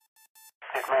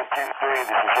2-3,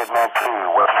 this is Hitman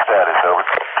 2. What's the status? Over.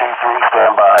 2-3,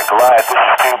 stand by. Goliath, this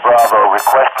is 2 Bravo.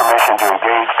 Request permission to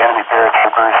engage enemy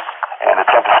paratroopers and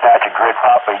attempt to snatch a grid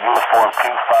Papa uniform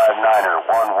 259er,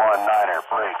 119er.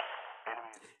 Break.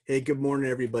 Hey, good morning,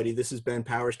 everybody. This is Ben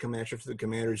Powers coming at you for the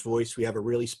Commander's Voice. We have a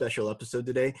really special episode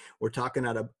today. We're talking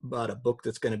about a book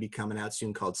that's going to be coming out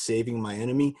soon called Saving My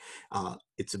Enemy.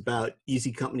 It's about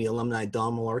Easy Company alumni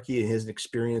Don Malarkey and his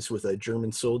experience with a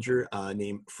German soldier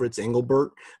named Fritz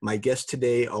Engelbert. My guests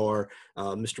today are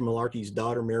Mr. Malarkey's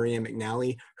daughter, Marianne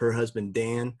McNally, her husband,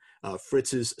 Dan,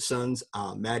 Fritz's sons,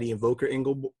 Maddie and Volker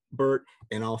Engelbert,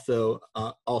 and also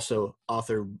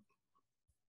author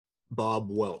Bob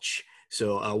Welch.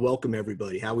 So welcome,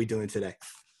 everybody. How are we doing today?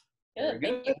 Good,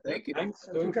 thank you. Thanks,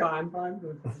 doing fine.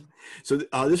 So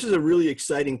this is a really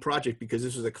exciting project because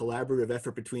this is a collaborative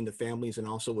effort between the families and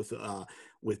also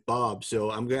with Bob. So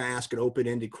I'm going to ask an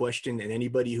open-ended question, and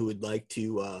anybody who would like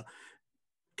to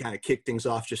kind of kick things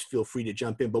off, just feel free to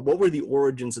jump in. But what were the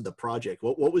origins of the project?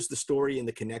 What was the story and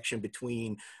the connection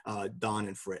between Don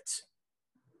and Fritz?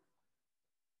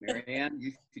 Marianne,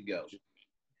 you should go.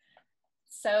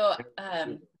 So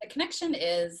the connection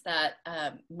is that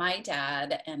my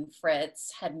dad and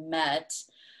Fritz had met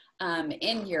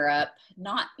in Europe,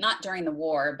 not during the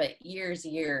war, but years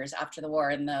after the war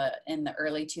in the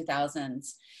early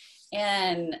 2000s,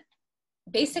 and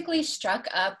basically struck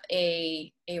up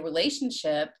a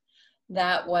relationship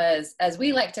that was, as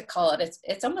we like to call it,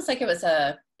 it's almost like it was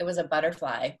a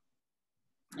butterfly.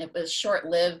 It was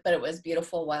short-lived, but it was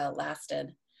beautiful while it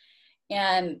lasted.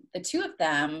 And the two of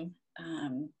them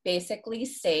basically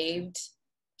saved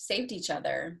each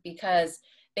other because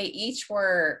they each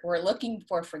were looking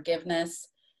for forgiveness.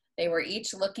 They were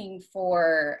each looking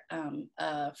for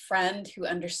a friend who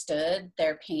understood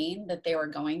their pain that they were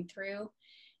going through,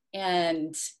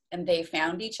 and they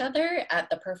found each other at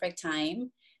the perfect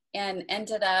time and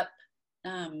ended up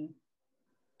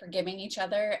forgiving each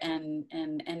other and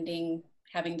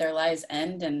having their lives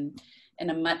end in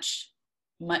a much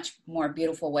more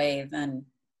beautiful way than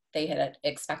they had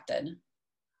expected.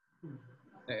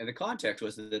 And the context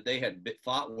was that they had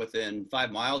fought within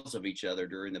 5 miles of each other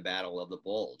during the Battle of the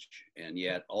Bulge, and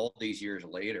yet all these years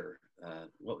later,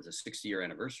 what was the 60-year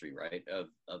anniversary, right, of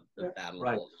the Battle of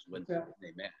the Bulge when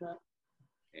they met.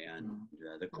 And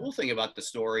the cool thing about the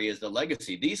story is the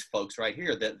legacy. These folks right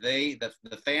here, that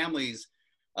the families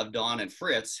of Don and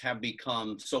Fritz have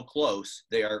become so close.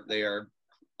 They are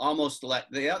almost like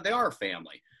they are a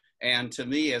family. And to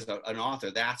me, as an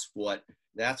author, that's what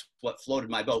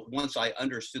floated my boat once I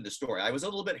understood the story. I was a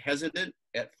little bit hesitant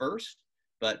at first,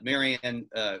 but Marianne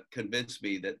convinced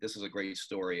me that this is a great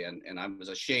story, and I was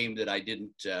ashamed that I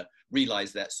didn't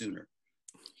realize that sooner.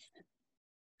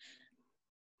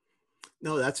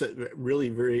 No, that's really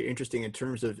very interesting in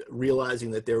terms of realizing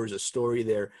that there was a story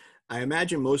there. I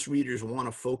imagine most readers want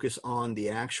to focus on the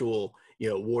actual,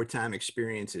 wartime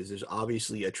experiences. There's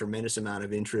obviously a tremendous amount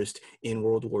of interest in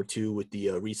World War II with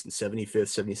the recent 75th,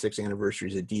 76th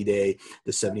anniversaries of D-Day,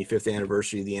 the 75th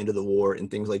anniversary of the end of the war, and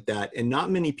things like that. And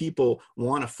not many people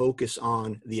want to focus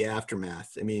on the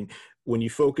aftermath. I mean, when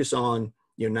you focus on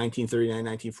 1939,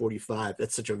 1945,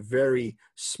 that's such a very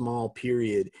small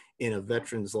period in a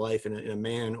veteran's life, in a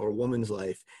man or woman's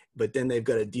life. But then they've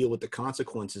got to deal with the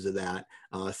consequences of that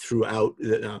throughout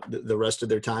the rest of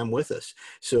their time with us.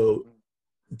 So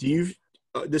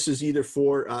this is either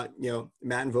for,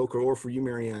 Matt and Volker, or for you,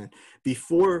 Marianne,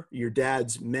 before your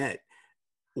dads met,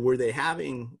 were they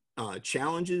having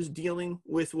challenges dealing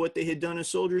with what they had done as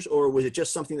soldiers, or was it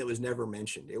just something that was never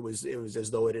mentioned? It was as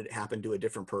though it had happened to a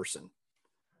different person.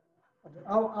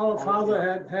 Our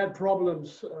father had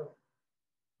problems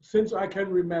since I can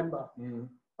remember.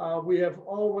 We have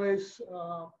always,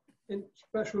 in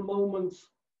special moments,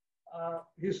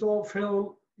 he saw a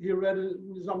film, he read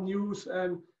some news,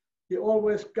 and he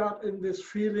always got in this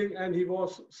feeling, and he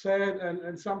was sad,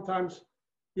 and sometimes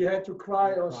he had to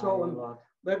cry or so. And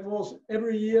that was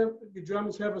every year. The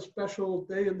Germans have a special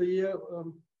day in the year,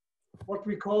 what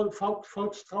we call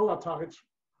Volkstrauertag. It's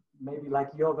maybe like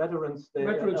your Veterans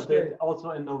Day,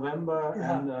 also in November.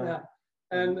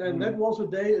 And that was a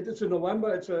day. It's in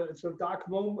November. It's a dark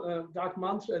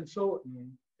month, and so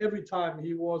every time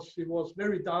he was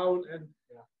very down, and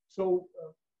so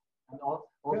and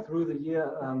all through the year,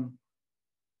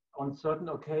 on certain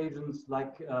occasions,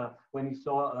 like when he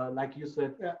saw, like you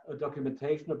said, a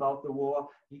documentation about the war,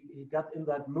 he got in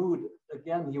that mood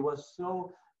again. He was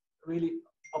so really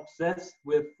obsessed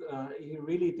with. He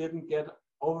really didn't get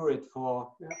over it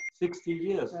for 60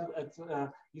 years.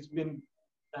 He's been,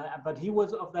 but he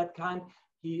was of that kind.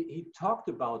 He talked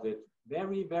about it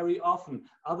very, very often.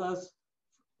 Others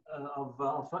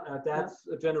Dad's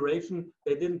generation,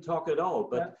 they didn't talk at all.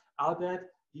 But our dad,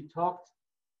 he talked,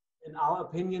 in our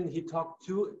opinion, he talked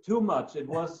too much. It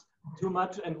was too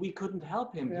much, and we couldn't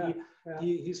help him.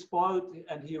 He spoiled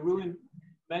and he ruined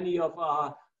many of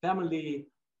our family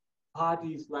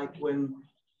parties, like when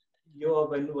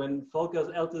Volker's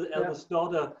eldest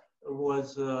daughter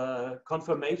was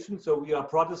confirmation. So we are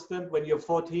Protestant. When you're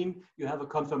 14, you have a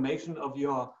confirmation of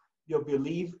your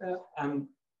belief, and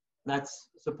that's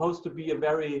supposed to be a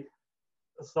very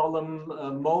solemn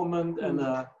moment and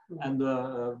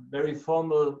a very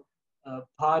formal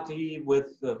party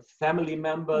with family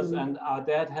members. And our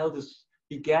dad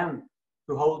began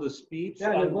to hold a speech.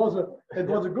 Yeah, it was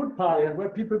a good party where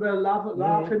people were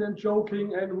laughing and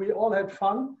joking, and we all had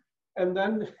fun. And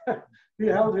then he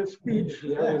held his speech.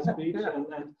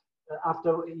 And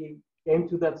after he came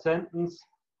to that sentence,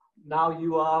 now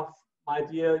you are, my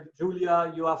dear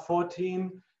Julia, you are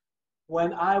 14.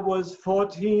 When I was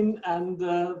 14, and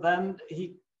then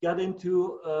he got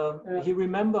into, he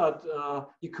remembered,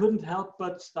 he couldn't help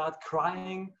but start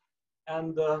crying.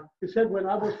 And he said, when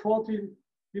I was 14,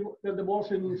 the war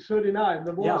in 39,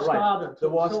 the war started. The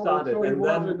war started, so and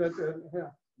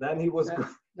then he was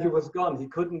gone. He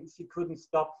couldn't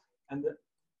stop, and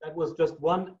that was just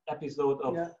one episode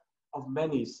of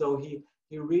many. So he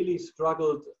really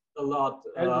struggled a lot.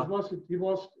 And he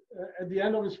was at the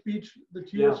end of his speech, the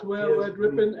tears were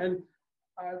dripping, and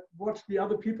I watched the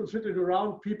other people sitting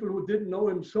around, people who didn't know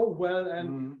him so well,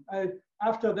 and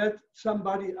after that,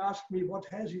 somebody asked me, what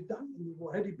has he done?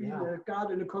 Had he been a guard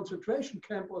in a concentration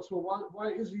camp or so? Why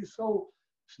is he so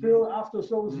still after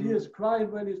those years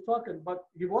crying when he's talking? But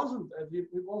he wasn't, he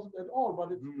wasn't at all.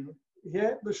 But he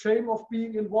had the shame of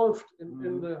being involved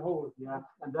in the whole. Yeah,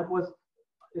 and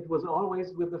it was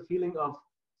always with the feeling of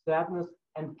sadness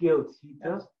and guilt. He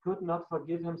just could not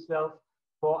forgive himself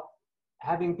for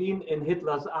having been in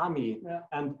Hitler's army.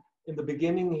 And in the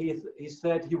beginning, he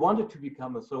said he wanted to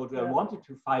become a soldier and wanted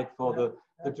to fight for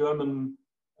the German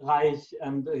Reich,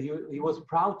 and he was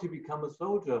proud to become a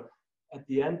soldier. At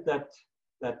the end,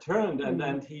 that turned,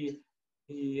 and he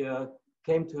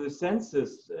came to his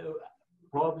senses,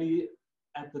 probably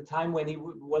at the time when he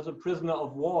was a prisoner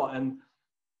of war. And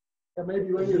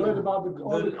maybe when he heard about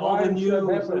all the crimes that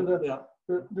happened,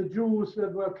 the Jews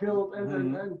that were killed,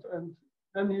 and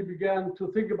then he began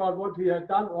to think about what he had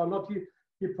done, or not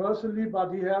he personally,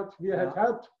 but he had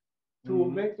helped to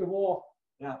make the war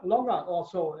longer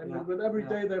also, and with every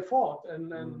day they fought,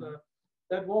 and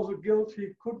that was a guilt he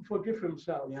couldn't forgive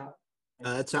himself.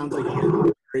 That sounds like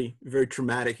a very, very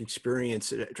traumatic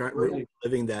experience,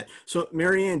 living that. So,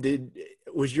 Marianne,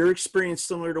 was your experience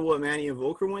similar to what Manny and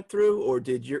Volker went through, or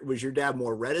was your dad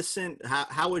more reticent?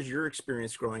 How was your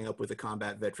experience growing up with a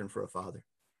combat veteran for a father?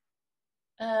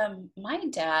 My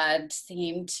dad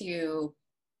seemed to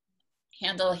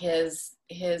handle his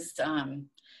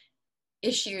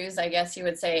issues, I guess you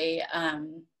would say,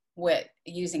 with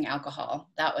using alcohol.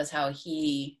 That's how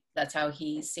he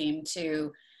seemed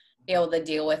to be able to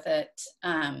deal with it.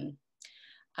 I'm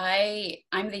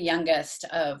the youngest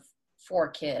of 4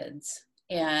 kids,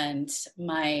 and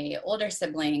my older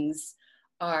siblings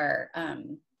are,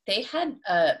 they had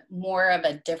more of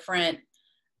a different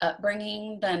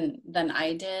upbringing than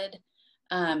I did.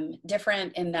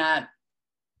 Different in that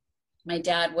my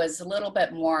dad was a little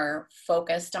bit more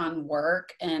focused on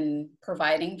work and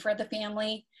providing for the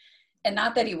family. And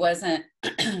not that he wasn't,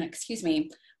 excuse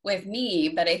me, with me,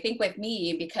 but I think with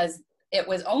me, because it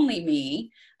was only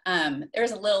me,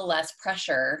 there's a little less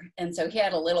pressure. And so he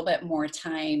had a little bit more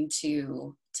time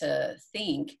to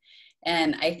think.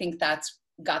 And I think that's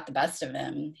got the best of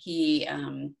him. He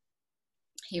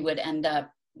would end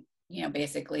up,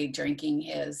 basically drinking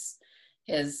his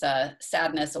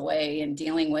sadness away and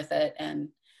dealing with it. And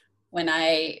when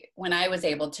I was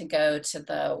able to go to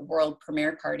the world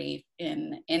premiere party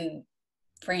in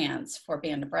France for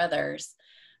Band of Brothers,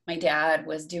 my dad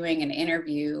was doing an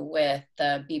interview with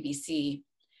the BBC,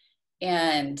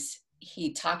 and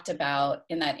he talked about,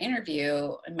 in that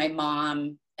interview, and my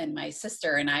mom and my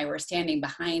sister and I were standing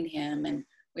behind him, and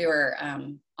we were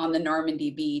on the Normandy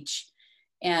beach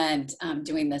and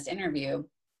doing this interview.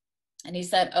 And he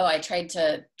said, "Oh, I tried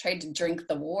to drink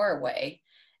the war away,"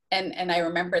 and I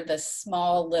remembered this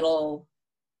small little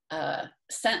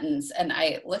sentence, and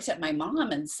I looked at my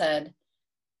mom and said,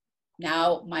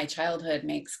 "Now my childhood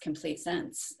makes complete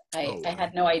sense. I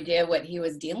had no idea what he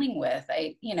was dealing with.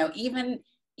 Even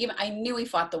I knew he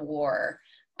fought the war.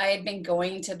 I had been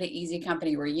going to the Easy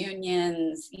Company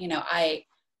reunions. I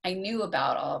knew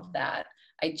about all of that.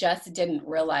 I just didn't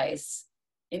realize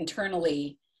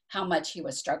internally how much he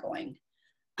was struggling."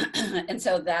 And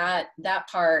so that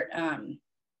part,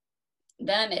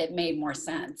 then it made more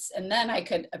sense. And then I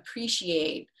could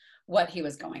appreciate what he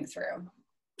was going through.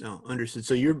 Oh, understood.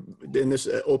 So you're in this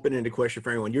open-ended question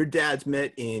for everyone. Your dad's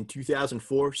met in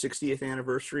 2004, 60th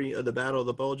anniversary of the Battle of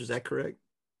the Bulge. Is that correct?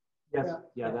 Yes.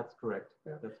 Yeah, that's correct.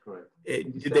 Yeah. That's correct.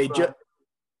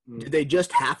 Did they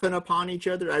just happen upon each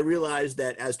other? I realize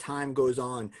that as time goes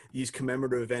on, these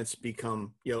commemorative events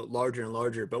become, larger and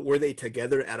larger, but were they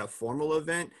together at a formal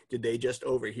event? Did they just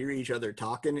overhear each other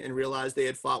talking and realize they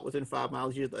had fought within 5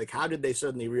 miles of each other? Like, how did they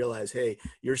suddenly realize, hey,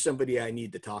 you're somebody I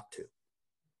need to talk to?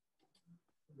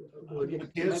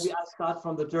 Maybe I start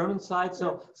from the German side.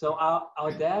 So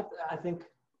our dad, I think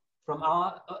from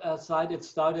our side, it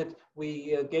started,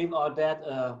 we gave our dad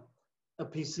a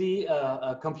PC,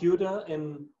 a computer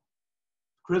in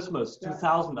Christmas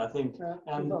 2000, I think.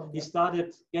 And he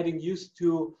started getting used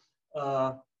to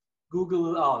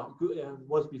Google,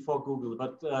 was before Google,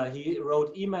 but he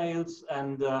wrote emails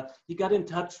and he got in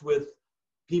touch with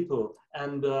people.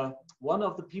 And one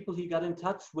of the people he got in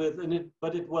touch with,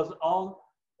 but it was all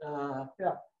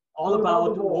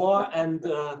about war and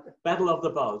Battle of the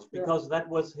Bulge, because that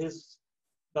was his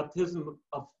baptism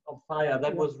of fire.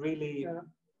 That was really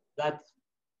that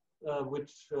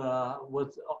which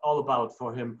was all about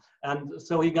for him. And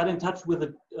so he got in touch with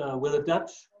a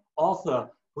Dutch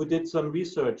author who did some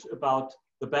research about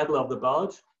the Battle of the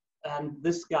Bulge. And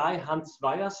this guy, Hans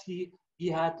Weyers, he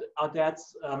had our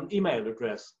dad's email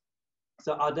address.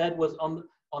 So our dad was on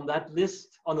that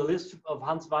list, on the list of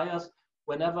Hans Weyers,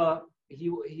 whenever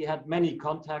he had many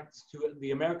contacts to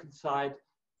the American side.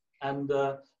 And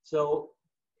so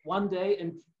one day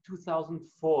in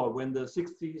 2004, when the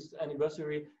 60th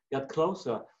anniversary got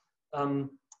closer,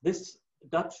 this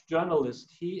Dutch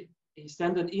journalist, he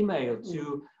sent an email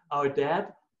to our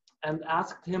dad and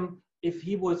asked him if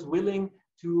he was willing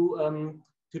to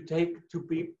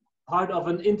be part of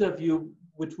an interview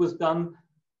which was done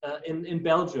in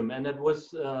Belgium, and it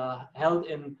was held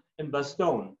in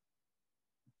Bastogne.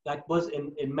 That was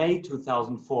in May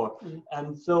 2004.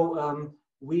 And so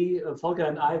we, Volker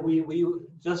and I, we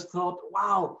just thought,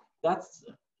 wow, that's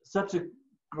such a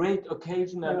great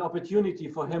occasion and opportunity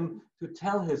for him to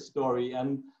tell his story,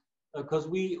 and because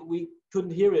we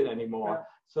couldn't hear it anymore.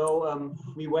 So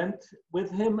we went with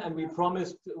him and we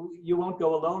promised, you won't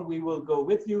go alone, we will go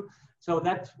with you. So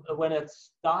that's when it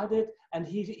started, and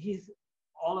he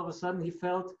all of a sudden he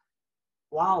felt,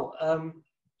 wow,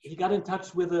 he got in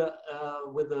touch with a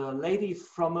lady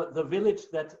from the village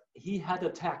that he had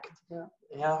attacked.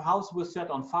 Her house was set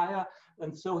on fire,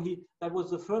 and so that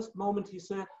was the first moment he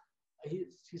said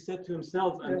to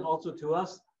himself and also to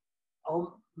us,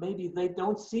 oh, maybe they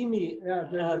don't see me.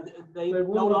 They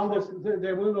will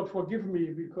not forgive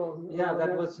me because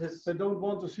that was his. They don't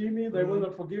want to see me. They will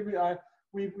not forgive me.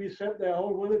 We set their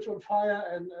whole village on fire,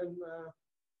 and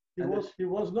he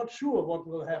was not sure what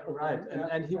will happen. Right,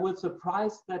 and he was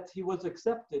surprised that he was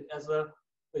accepted as a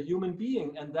human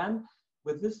being. And then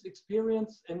with this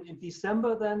experience in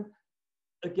December, then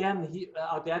again,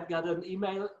 our dad got an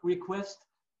email request,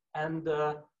 and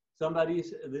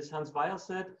this Hans Weyer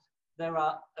said, there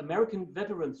are American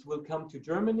veterans will come to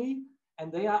Germany, and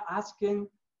they are asking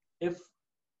if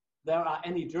there are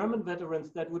any German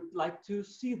veterans that would like to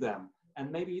see them. And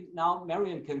maybe now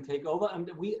Marianne can take over. And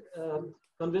we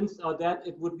convinced our dad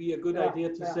it would be a good idea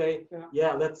to say,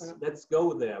 let's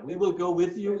go there. We will go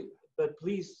with you, but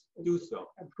please do so.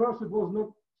 At first, it was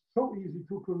not so easy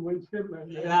to convince him.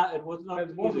 And, it was not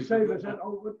easy. It was the same. They said,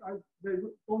 they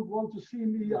don't want to see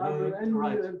me. I will end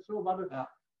me, and so. But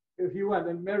if he went,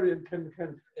 and Marianne can.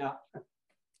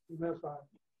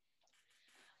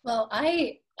 Well,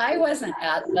 I wasn't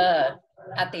at the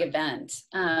event.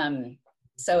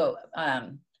 So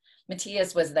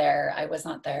Matthias was there. I was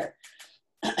not there.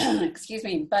 Excuse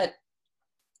me. But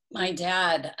my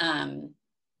dad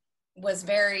was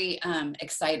very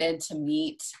excited to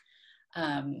meet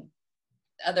the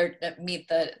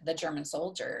German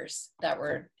soldiers that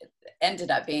ended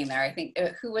up being there. I think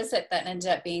who was it that ended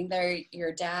up being there?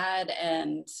 Your dad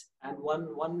and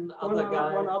one other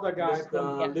guy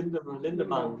from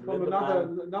Lindemann. From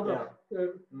another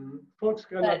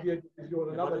Volksgrenadier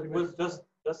division. It was just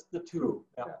the two.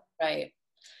 Right.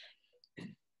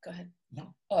 Go ahead.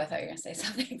 No. Oh, I thought you were going to say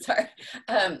something. Sorry.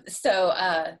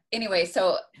 Anyway,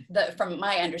 from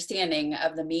my understanding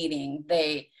of the meeting,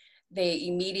 they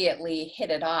immediately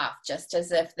hit it off, just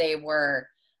as if they were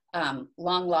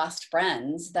long lost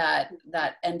friends that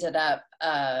ended up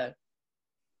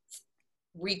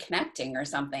reconnecting or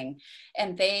something.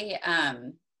 And they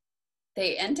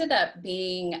ended up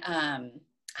being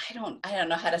I don't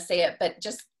know how to say it, but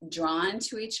just drawn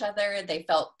to each other. They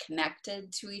felt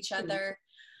connected to each other.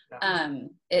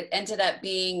 It ended up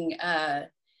being,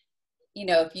 you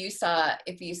know, if you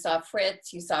saw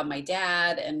Fritz, you saw my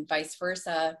dad, and vice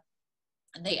versa.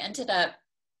 And they ended up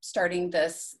starting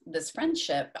this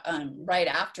friendship right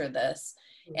after this.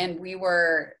 And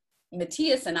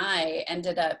Matthias and I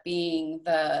ended up being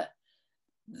the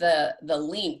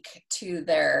link to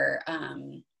their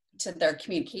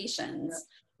communications,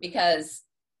 because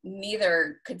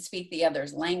neither could speak the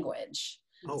other's language.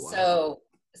 Oh, wow.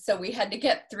 So we had to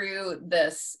get through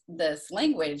this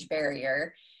language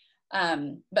barrier.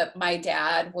 But my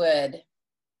dad would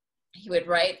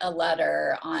write a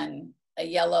letter on a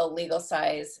yellow legal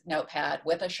size notepad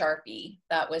with a Sharpie.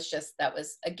 That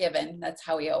was a given. That's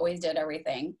how he always did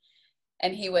everything.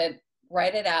 And he would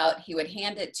write it out. He would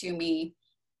hand it to me,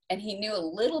 and he knew a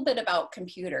little bit about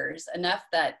computers, enough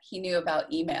that he knew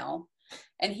about email.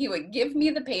 And he would give me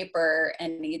the paper,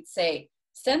 and he'd say,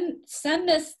 send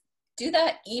this, do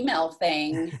that email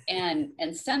thing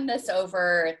and send this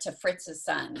over to Fritz's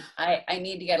son. I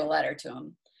need to get a letter to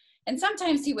him. And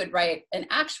sometimes he would write an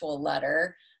actual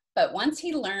letter, but once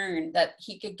he learned that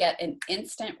he could get an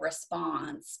instant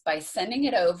response by sending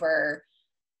it over,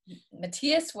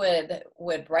 Matthias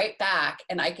would write back,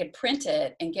 and I could print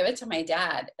it and give it to my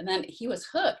dad. And then he was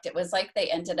hooked. It was like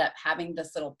they ended up having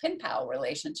this little pen pal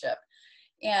relationship.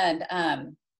 And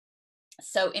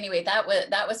so anyway, that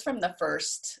was from their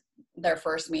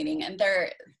first meeting. And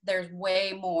there's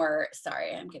way more,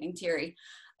 sorry, I'm getting teary.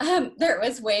 There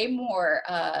was way more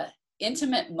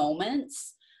intimate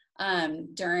moments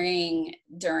during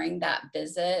that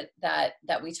visit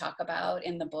that we talk about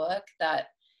in the book. That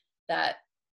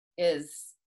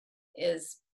is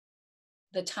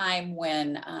the time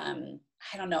when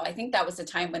I don't know, I think that was the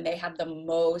time when they had the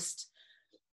most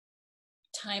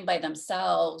time by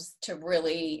themselves to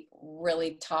really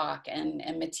talk, and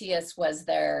Matthias was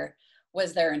their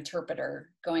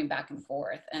interpreter, going back and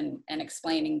forth and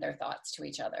explaining their thoughts to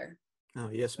each other. Oh,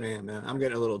 yes, ma'am. I'm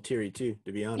getting a little teary too,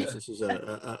 to be honest. This is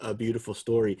a beautiful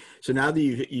story. So now that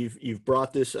you've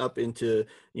brought this up into,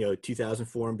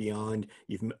 2004 and beyond,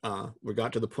 we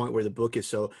got to the point where the book is.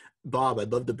 So Bob,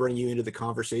 I'd love to bring you into the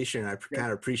conversation. I kind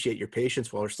of appreciate your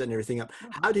patience while we're setting everything up.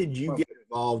 How did you get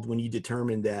involved when you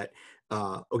determined that,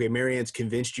 okay, Marianne's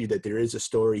convinced you that there is a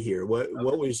story here?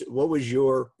 What was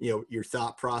your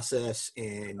thought process,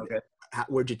 and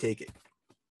where'd you take it?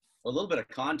 A little bit of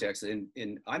context.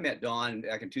 I met Don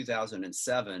back in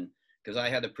 2007 because I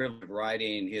had the privilege of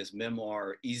writing his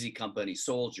memoir, Easy Company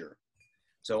Soldier.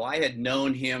 So I had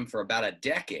known him for about a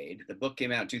decade. The book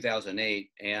came out in 2008,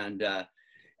 and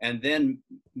then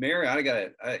I got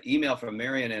an email from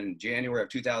Marianne in January of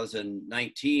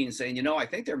 2019 saying, I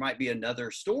think there might be another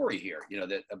story here,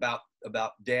 that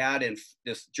about Dad and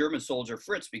this German soldier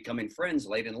Fritz becoming friends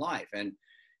late in life. And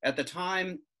at the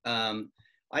time,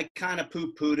 I kind of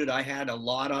poo-pooed it. I had a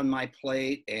lot on my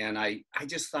plate, and I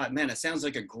just thought, man, it sounds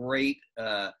like a great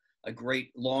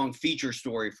long feature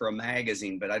story for a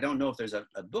magazine, but I don't know if there's a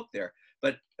book there.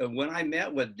 But when I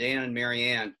met with Dan and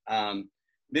Marianne,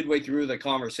 midway through the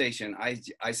conversation,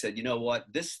 I said, you know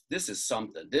what, this is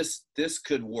something. This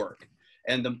could work.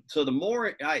 And the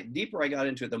deeper I got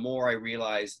into it, the more I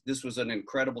realized this was an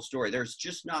incredible story. There's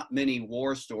just not many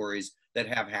war stories that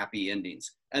have happy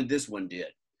endings, and this one did.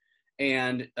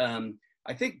 And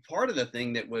I think part of the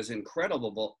thing that was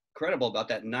incredible about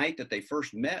that night that they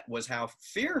first met was how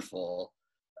fearful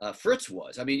Fritz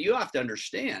was. I mean, you have to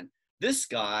understand, this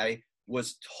guy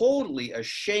was totally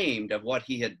ashamed of what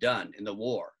he had done in the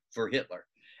war for Hitler.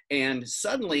 And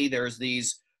suddenly there's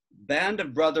these band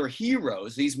of brother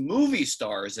heroes, these movie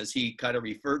stars, as he kind of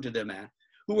referred to them as,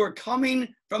 who were coming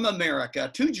from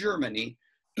America to Germany,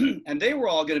 and they were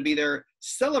all going to be there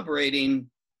celebrating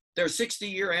their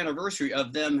 60-year anniversary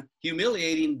of them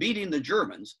beating the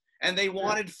Germans, and they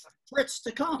wanted Fritz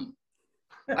to come.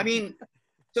 I mean,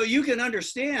 so you can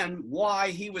understand why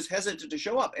he was hesitant to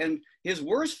show up. And his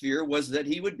worst fear was that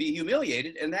he would be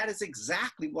humiliated, and that is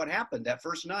exactly what happened that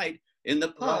first night in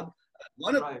the pub.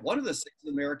 Right. One of the 6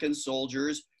 American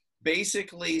soldiers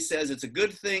basically says, it's a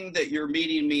good thing that you're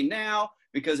meeting me now,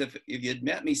 because if you'd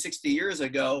met me 60 years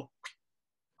ago,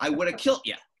 I would have killed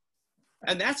you.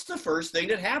 And that's the first thing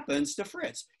that happens to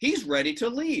Fritz. He's ready to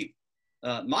leave.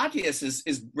 Matthias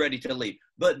is ready to leave.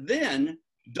 But then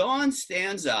Don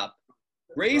stands up,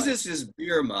 raises his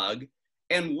beer mug,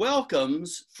 and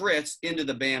welcomes Fritz into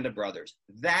the band of brothers.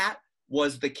 That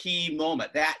was the key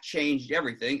moment. That changed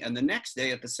everything. And the next day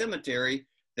at the cemetery,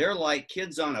 they're like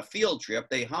kids on a field trip.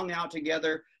 They hung out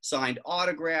together, signed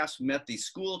autographs, met these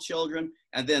school children.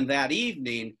 And then that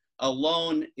evening,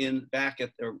 alone back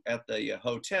at the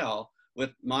hotel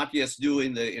with Matthias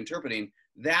doing the interpreting,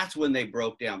 that's when they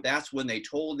broke down. That's when they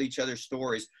told each other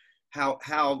stories,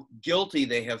 how guilty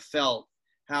they have felt,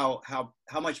 how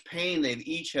much pain they've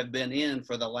each have been in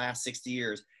for the last 60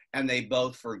 years. And they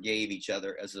both forgave each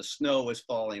other as the snow was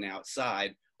falling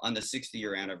outside on the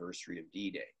 60-year anniversary of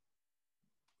D-Day.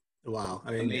 Wow.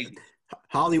 I mean, amazing.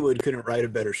 Hollywood couldn't write a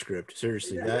better script.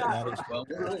 Seriously, that is. Well,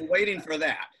 we're waiting for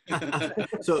that.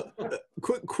 So,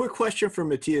 quick question for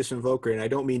Matthias and Volker, and I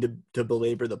don't mean to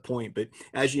belabor the point, but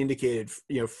as you indicated,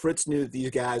 Fritz knew that these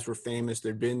guys were famous.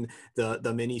 There'd been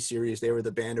the mini series; they were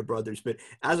the Band of Brothers. But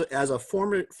as a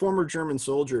former German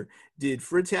soldier, did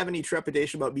Fritz have any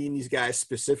trepidation about meeting these guys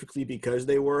specifically because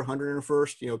they were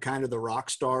 101st? Kind of the rock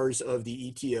stars of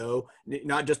the ETO,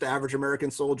 not just average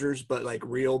American soldiers, but like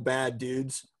real bad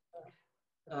dudes.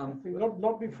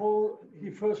 Not before he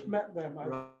first met them.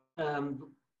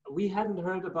 We hadn't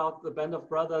heard about the Band of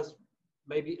Brothers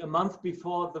maybe a month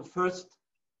before the first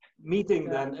meeting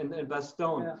then in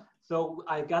Bastogne. Yeah. So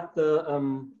I got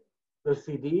the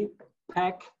CD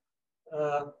pack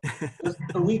just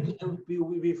a week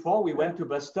before we went to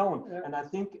Bastogne. Yeah. And I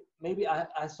think maybe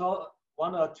I saw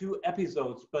 1 or 2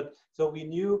 episodes, but so we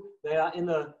knew they are in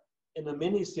a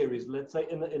mini series, let's say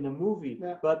in a movie.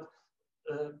 Yeah. But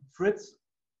Fritz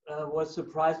was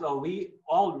surprised, or we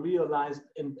all realized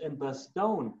in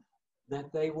Bastogne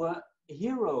that they were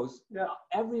heroes. Yeah.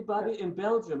 Everybody in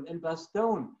Belgium, in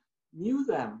Bastogne, knew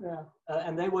them. Yeah.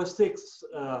 And they were 6,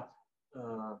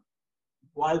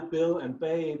 Wild Bill and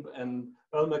Babe and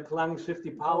Earl McClung,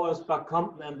 Shifty Powers, Buck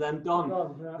Compton, and then Don.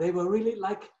 Yeah. They were really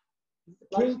like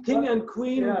king and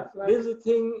queen, yeah,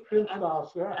 visiting,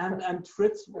 and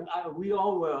Fritz, we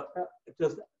all were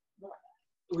just,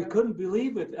 we couldn't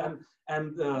believe it.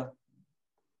 And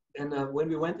when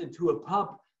we went into a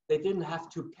pub, they didn't have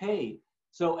to pay.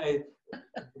 So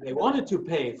they wanted to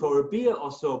pay for a beer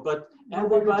or so, but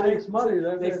everybody takes money.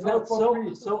 They felt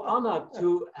so honored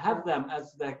to have them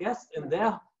as their guests in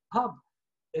their pub.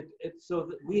 So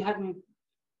that we hadn't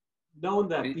known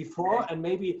that before, and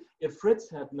maybe if Fritz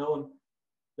had known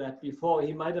that before,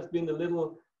 he might have been a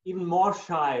little even more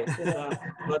shy.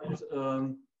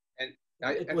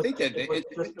 I think that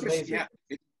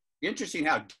it's interesting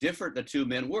how different the two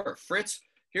men were. Fritz,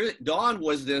 here, Don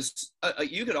was this,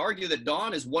 you could argue that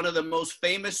Don is one of the most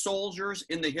famous soldiers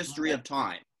in the history of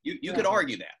time. You could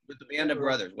argue that with the Band of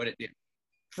Brothers, what it did.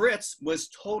 Fritz was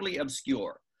totally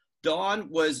obscure. Don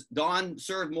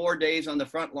served more days on the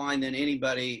front line than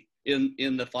anybody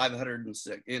in the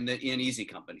 506, in Easy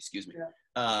Company, excuse me.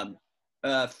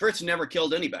 Yeah. Fritz never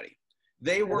killed anybody.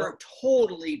 They were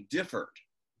totally different.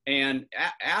 And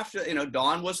after,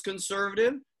 Don was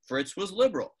conservative, Fritz was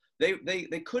liberal.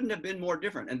 They couldn't have been more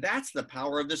different. And that's the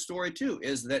power of the story too,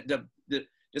 is that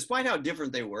despite how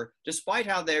different they were, despite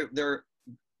how their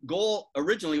goal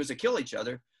originally was to kill each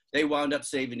other, they wound up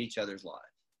saving each other's lives.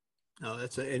 Oh,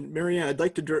 and Marianne, I'd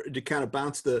like to kind of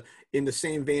bounce in the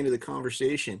same vein of the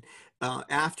conversation.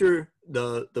 After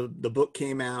the book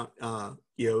came out,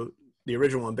 the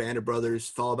original one, Band of Brothers,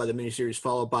 followed by the miniseries,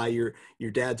 followed by your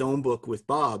dad's own book with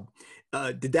Bob.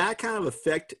 Did that kind of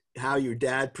affect how your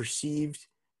dad perceived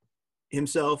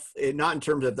himself? Not in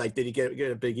terms of like, did he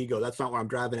get a big ego? That's not what I'm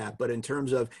driving at. But in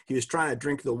terms of he was trying to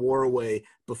drink the war away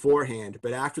beforehand,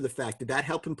 but after the fact, did that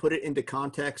help him put it into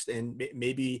context and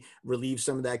maybe relieve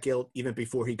some of that guilt even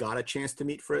before he got a chance to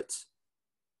meet Fritz?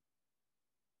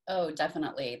 Oh,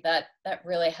 definitely. That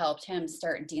really helped him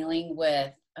start dealing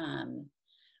with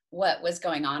what was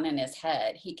going on in his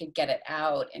head. He could get it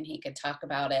out and he could talk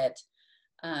about it.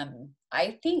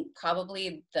 I think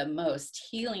probably the most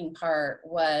healing part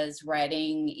was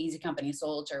writing Easy Company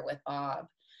Soldier with Bob.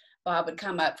 Bob would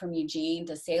come up from Eugene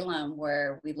to Salem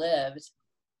where we lived,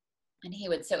 and he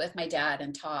would sit with my dad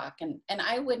and talk. And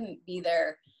I wouldn't be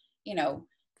there,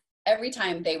 every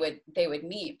time they would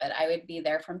meet, but I would be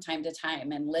there from time to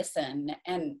time and listen.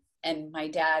 And my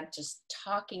dad just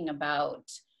talking about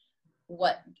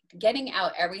getting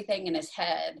out everything in his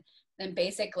head, then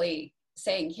basically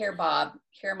saying, here, Bob,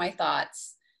 here are my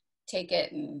thoughts, take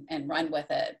it and run with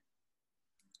it.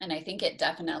 And I think it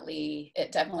definitely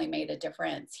made a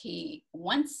difference.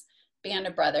 Once Band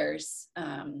of Brothers,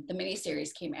 the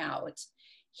miniseries came out,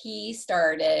 he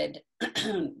started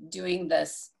doing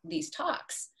these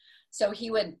talks. So he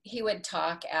would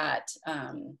talk at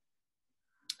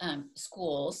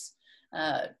schools,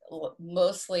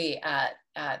 mostly at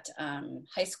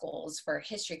high schools for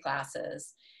history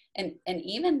classes, and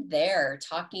even there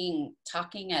talking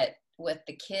with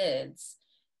the kids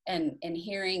and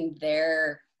hearing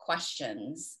their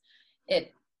questions,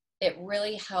 it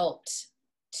really helped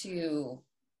to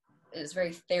was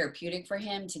very therapeutic for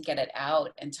him to get it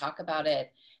out and talk about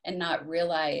it and not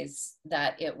realize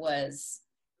that it was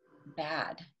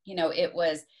bad. You know, it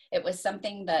was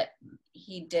something that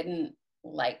he didn't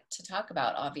like to talk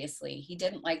about. Obviously, he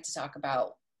didn't like to talk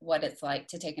about what it's like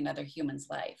to take another human's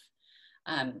life.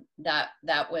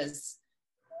 That was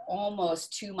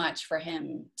almost too much for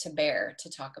him to bear to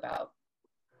talk about.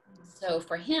 So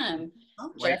for him,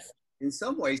 in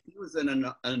some ways, he was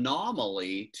an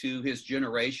anomaly to his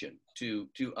generation, to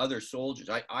other soldiers.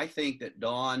 I think that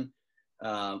Don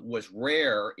was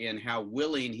rare in how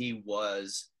willing he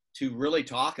was to really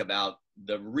talk about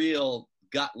the real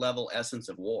gut level essence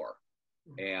of war.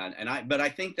 But I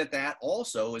think that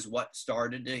also is what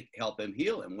started to help him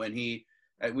heal him. When we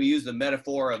use the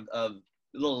metaphor of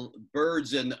little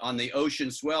birds on the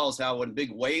ocean swells, how when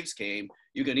big waves came,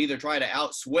 you can either try to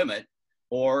outswim it,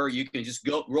 or you can just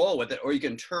go roll with it, or you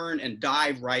can turn and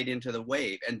dive right into the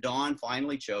wave. And Don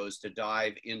finally chose to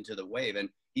dive into the wave. And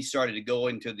he started to go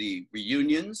into the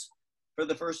reunions for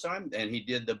the first time. And he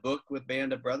did the book with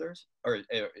Band of Brothers, or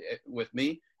with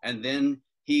me. And then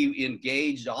he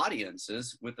engaged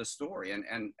audiences with the story.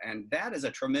 And that is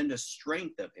a tremendous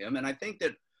strength of him. And I think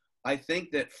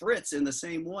that Fritz, in the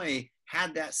same way,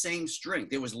 had that same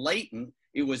strength. It was latent.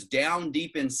 It was down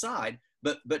deep inside.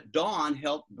 But Don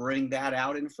helped bring that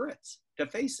out in Fritz to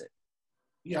face it.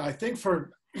 Yeah, I think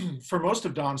for most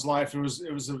of Don's life, it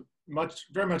was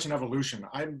very much an evolution.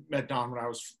 I met Don when I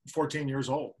was 14 years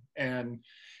old, and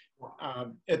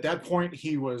at that point,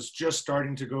 he was just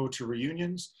starting to go to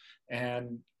reunions,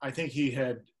 and I think he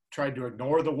had tried to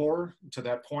ignore the war to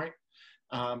that point.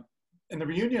 And the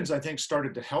reunions, I think,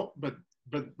 started to help, but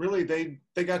really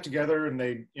they got together and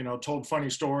they, you know, told funny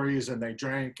stories and they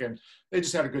drank and they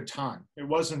just had a good time. It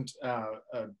wasn't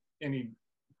any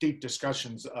deep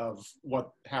discussions of what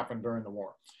happened during the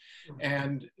war.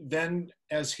 And then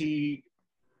as he,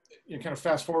 you know, kind of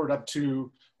fast forward up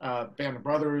to Band of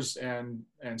Brothers and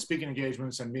speaking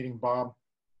engagements and meeting Bob,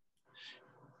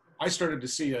 I started to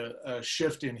see a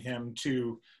shift in him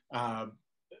to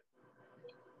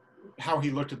how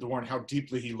he looked at the war and how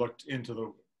deeply he looked into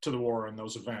the war and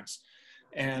those events.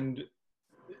 And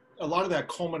a lot of that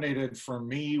culminated for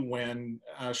me when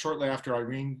shortly after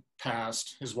Irene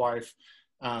passed, his wife,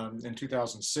 in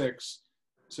 2006,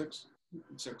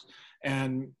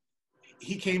 and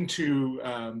he came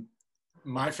to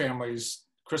my family's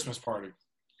Christmas party,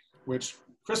 which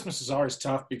Christmas is always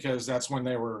tough because that's when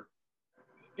they were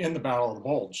in the Battle of the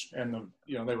Bulge, and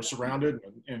they were surrounded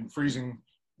in freezing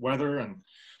weather and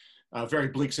a very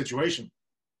bleak situation.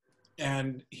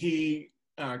 And he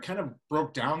kind of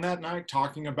broke down that night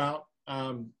talking about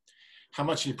how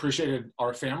much he appreciated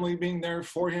our family being there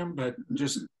for him, but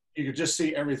just you could just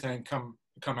see everything come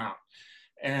out.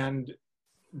 And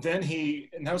then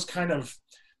and that was kind of,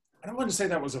 I don't want to say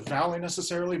that was a valley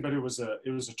necessarily, but it was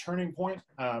a turning point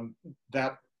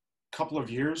that couple of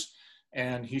years.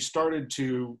 And he started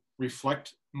to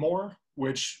reflect more,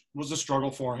 which was a struggle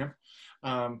for him.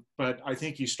 But I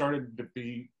think he started to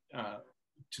be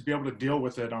able to deal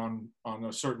with it on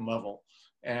a certain level.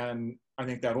 And I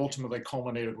think that ultimately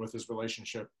culminated with his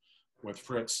relationship with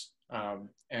Fritz.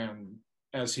 And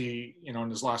as he, in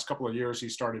his last couple of years, he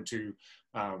started to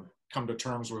come to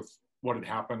terms with what had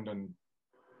happened and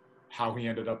how he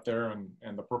ended up there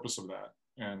and the purpose of that.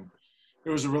 And it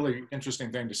was a really interesting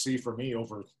thing to see for me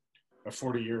over a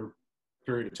 40-year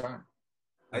period of time.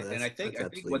 I think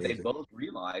what they both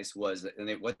realized was,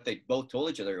 what they both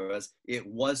told each other was, it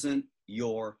wasn't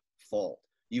your fault.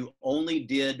 You only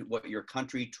did what your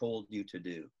country told you to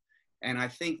do. And I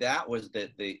think that was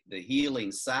the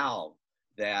healing salve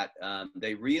that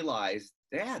they realized,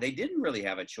 they didn't really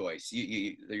have a choice.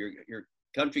 Your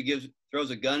country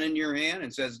throws a gun in your hand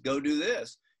and says, go do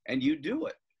this, and you do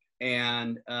it.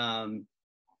 And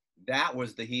that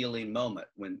was the healing moment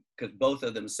because both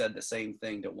of them said the same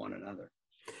thing to one another.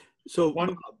 So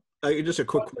just a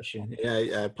quick question.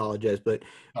 I apologize, but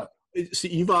so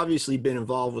you've obviously been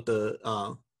involved with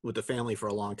the family for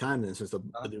a long time, then since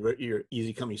your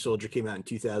Easy Company Soldier came out in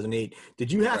 2008.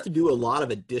 Did you have to do a lot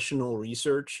of additional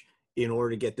research in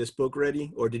order to get this book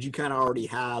ready, or did you kind of already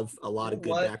have a lot of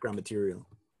good background material?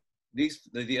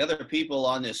 The other people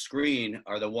on this screen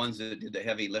are the ones that did the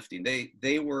heavy lifting.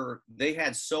 They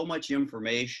had so much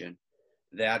information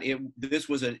that this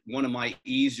was one of my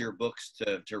easier books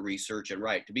to research and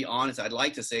write. To be honest, I'd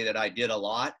like to say that I did a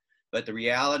lot, but the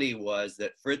reality was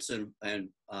that Fritz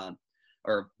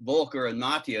or Volker and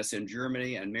Matthias in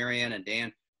Germany and Marianne and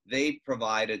Dan, they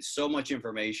provided so much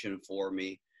information for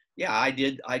me. Yeah, I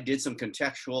did some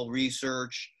contextual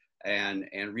research and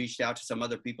reached out to some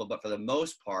other people, but for the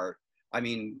most part, I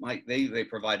mean, they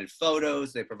provided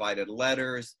photos, they provided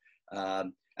letters.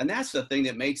 And that's the thing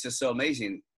that makes this so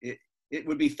amazing. It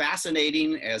would be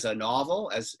fascinating as a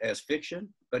novel, as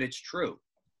fiction, but it's true.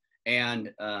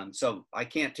 And so I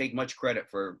can't take much credit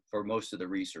for most of the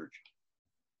research.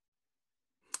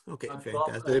 Okay, Bob,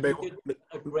 fantastic.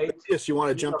 a great Yes, you want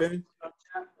to jump in?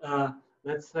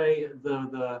 Let's say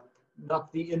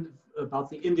about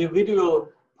the individual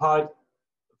part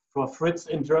for Fritz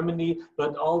in Germany,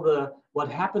 but what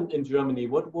happened in Germany.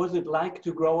 What was it like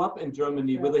to grow up in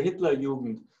Germany with the Hitler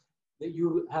Jugend?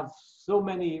 You have so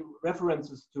many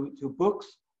references to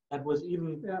books that was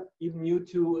even new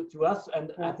to us,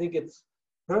 and I think it's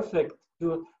perfect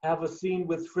to have a scene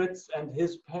with Fritz and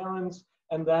his parents,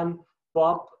 and then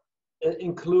Bob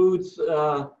includes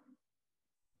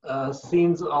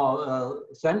scenes or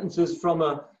sentences from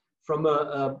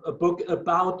a book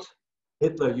about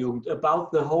Hitler Jugend,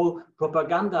 about the whole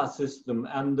propaganda system,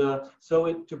 and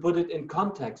to put it in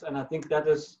context. And I think that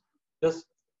is just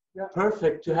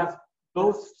perfect to have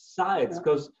both sides,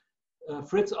 because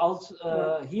Fritz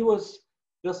also he was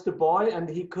just a boy and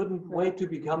he couldn't wait to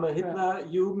become a Hitler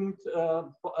Jugend,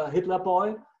 a Hitler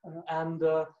boy, and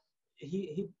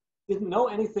he didn't know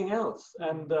anything else.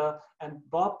 And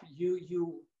Bob,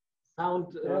 you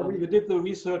found you did the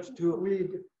research to.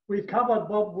 We covered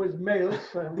Bob with mails,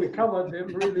 and we covered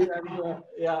him really, and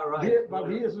yeah, right. But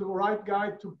he is the right guy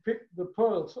to pick the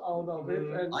pearls out of it.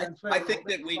 And I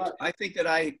think that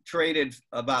I traded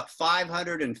about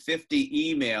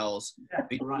 550 emails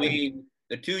between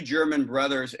the two German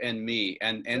brothers and me,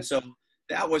 and so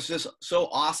that was just so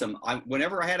awesome.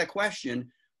 Whenever I had a question,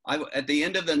 at the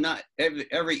end of the night,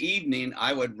 every evening,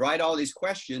 I would write all these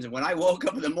questions, and when I woke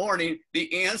up in the morning,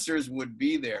 the answers would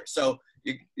be there. So.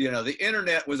 You know, the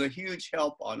internet was a huge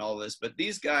help on all this, but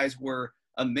these guys were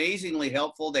amazingly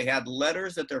helpful. They had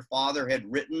letters that their father had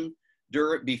written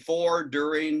during the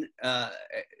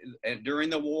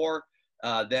war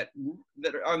that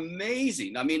are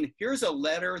amazing. I mean, here's a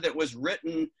letter that was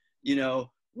written, you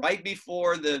know, right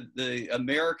before the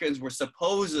Americans were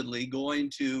supposedly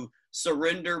going to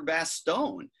surrender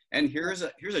Bastogne. And here's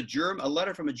a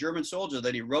letter from a German soldier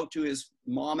that he wrote to his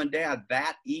mom and dad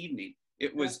that evening.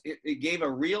 It gave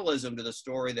a realism to the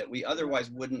story that we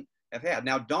otherwise wouldn't have had.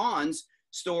 Now, Don's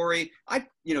story,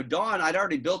 Don, I'd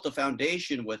already built a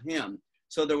foundation with him.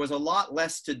 So there was a lot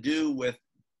less to do with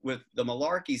the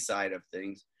Malarkey side of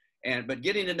things. But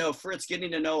getting to know Fritz,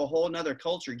 getting to know a whole nother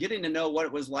culture, getting to know what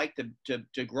it was like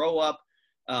to grow up,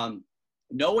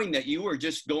 knowing that you were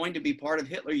just going to be part of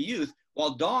Hitler Youth,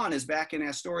 while Don is back in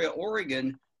Astoria,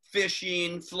 Oregon,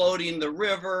 fishing, floating the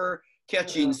river,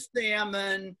 catching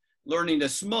salmon, learning to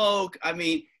smoke. I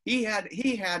mean, he had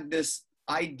this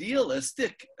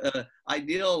idealistic,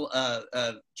 ideal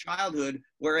childhood,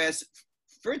 whereas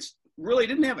Fritz really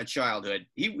didn't have a childhood.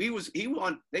 He was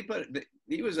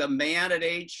a man at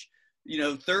age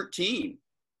 13.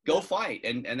 Go fight,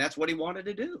 and that's what he wanted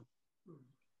to do.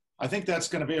 I think that's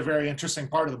going to be a very interesting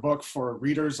part of the book for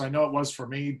readers. I know it was for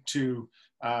me to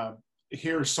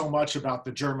hear so much about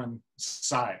the German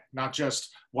side, not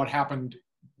just what happened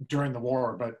during the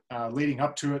war, but leading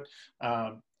up to it.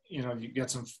 You get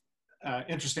some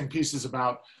interesting pieces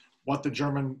about what the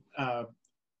German,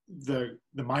 the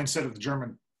mindset of the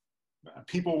German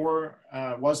people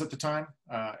was at the time,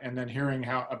 and then hearing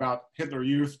about Hitler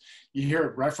Youth. You hear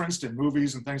it referenced in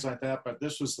movies and things like that, but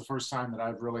this was the first time that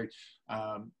I've really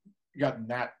gotten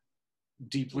that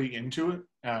deeply into it,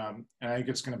 and I think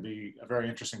it's going to be a very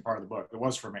interesting part of the book. It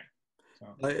was for me.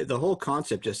 So. The whole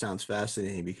concept just sounds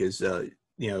fascinating because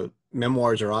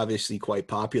memoirs are obviously quite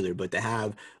popular, but to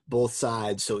have both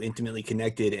sides so intimately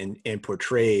connected and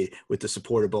portrayed with the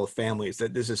support of both families,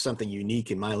 that this is something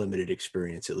unique in my limited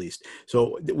experience, at least.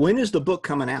 So when is the book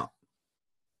coming out?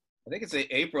 I think it's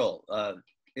April of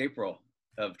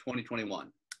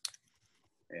 2021.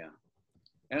 Yeah.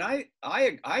 And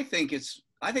I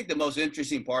think the most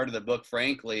interesting part of the book,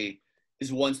 frankly,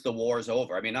 is once the war is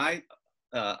over. I mean,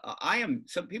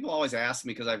 some people always ask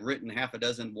me, because I've written half a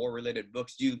dozen war-related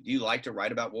books, do you like to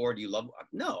write about war? Do you love?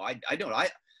 No, I don't.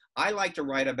 I like to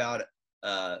write about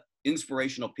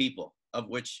inspirational people, of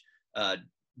which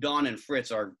Don and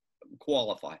Fritz are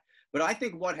qualified. But I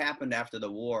think what happened after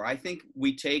the war, I think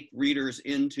we take readers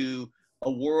into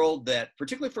a world that,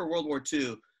 particularly for World War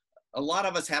II, a lot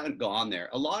of us haven't gone there.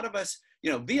 A lot of us,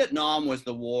 Vietnam was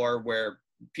the war where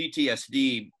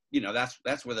PTSD,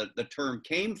 that's where the term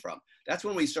came from. That's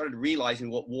when we started realizing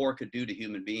what war could do to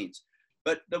human beings.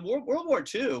 But the World War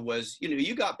II was,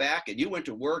 you got back and you went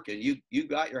to work and you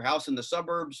got your house in the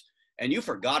suburbs and you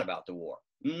forgot about the war.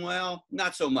 Well,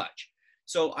 not so much.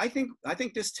 So I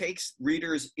think this takes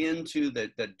readers into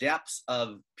the depths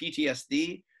of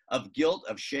PTSD, of guilt,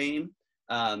 of shame.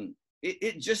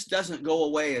 It just doesn't go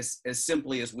away as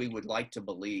simply as we would like to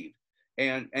believe.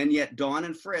 And yet Don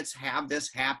and Fritz have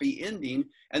this happy ending,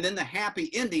 and then the happy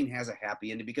ending has a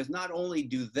happy ending because not only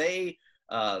do they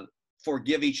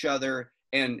forgive each other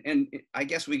and I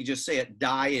guess we could just say it,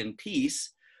 die in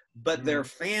peace, but their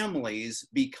families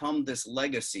become this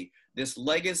legacy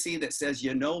that says,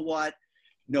 you know what,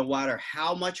 no matter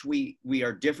how much we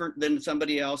are different than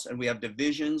somebody else and we have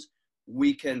divisions,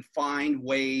 we can find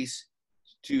ways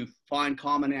to find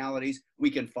commonalities,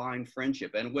 we can find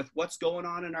friendship. And with what's going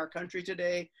on in our country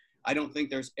today, I don't think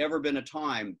there's ever been a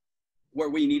time where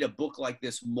we need a book like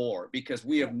this more, because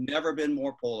we have never been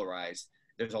more polarized.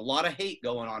 There's a lot of hate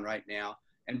going on right now,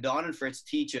 and Don and Fritz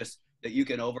teach us that you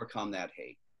can overcome that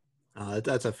hate.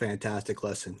 That's a fantastic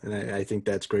lesson, and I think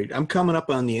that's great. I'm coming up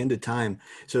on the end of time,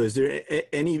 so is there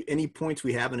any points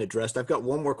we haven't addressed? I've got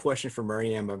one more question for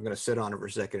Marianne, but I'm going to sit on it for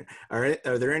a second. Are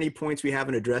there any points we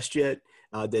haven't addressed yet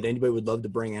that anybody would love to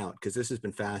bring out? Because this has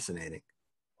been fascinating.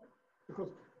 Because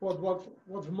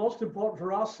what's most important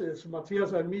for us is,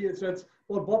 Matthias and me, is that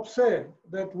what Bob said,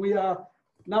 that we are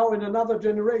now in another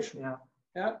generation.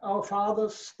 Yeah, our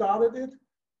fathers started it,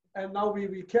 and now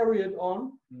we carry it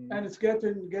on, and it's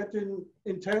getting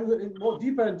intense, more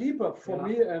deeper and deeper for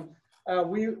me. And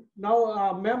we now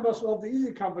are members of the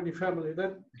Easy Company family.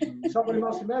 Then somebody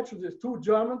must imagine this: two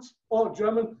German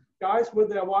guys with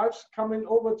their wives coming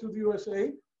over to the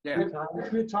USA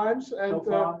 3 times,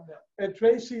 and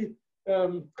Tracy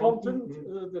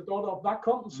Compton, the daughter of Buck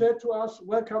Compton, said to us,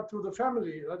 "Welcome to the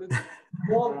family." It's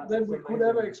more than we could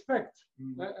ever expect.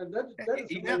 And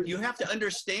that you have to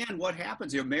understand what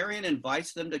happens here. Marianne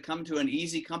invites them to come to an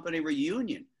Easy Company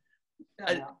reunion.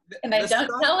 And I don't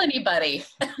tell anybody.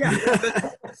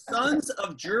 The sons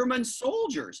of German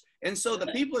soldiers. And so the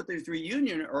people at this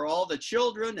reunion are all the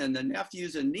children and the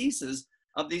nephews and nieces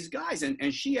of these guys.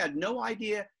 And she had no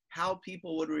idea how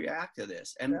people would react to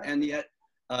this. And yet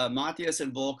Matthias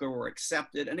and Volker were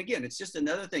accepted. And again, it's just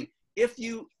another thing. If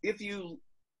you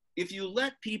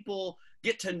let people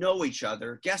get to know each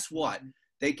other, guess what?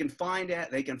 They can find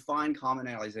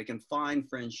commonalities, they can find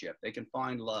friendship, they can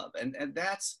find love. And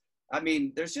that's, I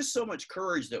mean, there's just so much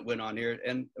courage that went on here.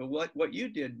 And what you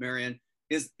did, Marianne,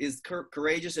 is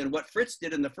courageous. And what Fritz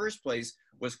did in the first place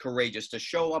was courageous, to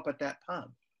show up at that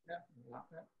pub.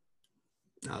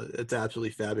 No, it's absolutely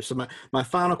fabulous. So my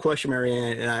final question,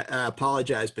 Marianne, and I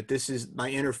apologize, but this is my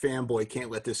inner fanboy,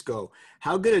 can't let this go.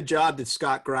 How good a job did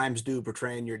Scott Grimes do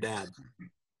portraying your dad?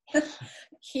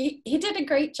 He did a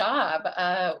great job.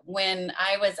 When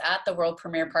I was at the world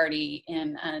premiere party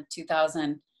in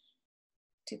 2001,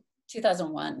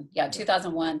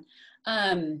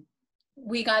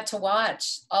 we got to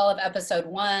watch all of episode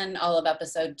 1, all of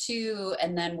episode 2,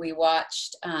 and then we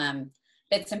watched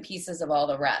bits and pieces of all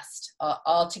the rest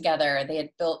all together. They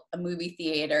had built a movie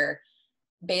theater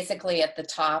basically at the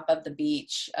top of the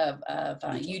beach of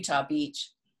Utah Beach.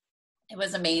 It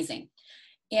was amazing.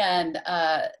 And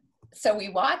so we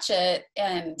watch it,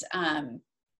 and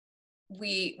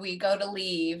we go to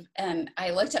leave, and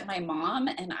I looked at my mom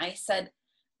and I said,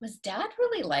 was Dad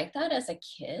really like that as a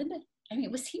kid? I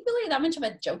mean, was he really that much of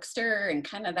a jokester and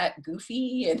kind of that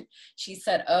goofy? And she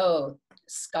said, oh,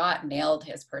 Scott nailed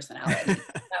his personality.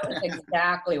 That was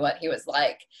exactly what he was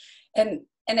like. And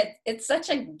it's such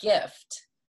a gift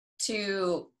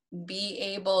to be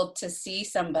able to see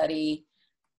somebody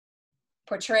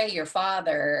portray your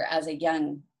father as a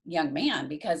young man,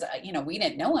 because we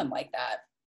didn't know him like that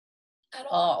at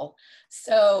all.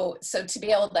 So to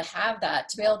be able to have that,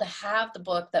 to be able to have the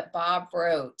book that Bob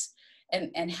wrote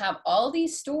and have all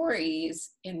these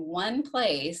stories in one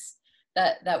place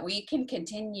that we can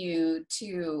continue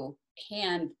to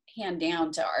hand down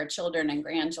to our children and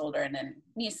grandchildren and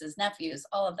nieces, nephews,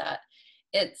 all of that.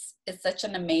 It's such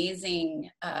an amazing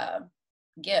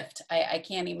gift. I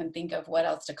can't even think of what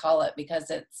else to call it, because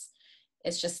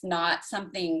it's just not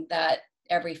something that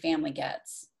every family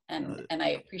gets. And I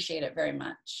appreciate it very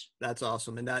much. That's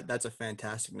awesome. And that's a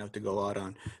fantastic note to go out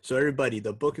on. So everybody,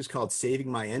 the book is called Saving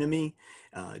My Enemy.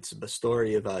 It's the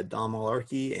story of Don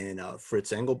Malarkey and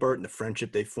Fritz Engelbert and the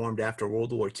friendship they formed after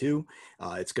World War II.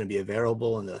 It's going to be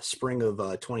available in the spring of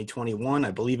 2021.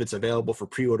 I believe it's available for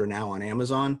pre-order now on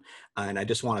Amazon. And I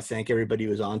just want to thank everybody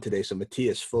who was on today. So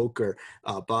Matthias, Volker,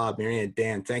 Bob, Marianne,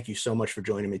 Dan, thank you so much for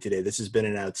joining me today. This has been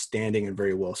an outstanding and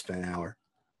very well spent hour.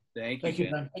 Thank you.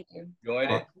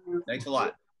 Enjoyed it. Thanks a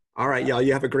lot. All right, y'all.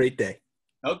 You have a great day.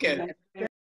 Okay.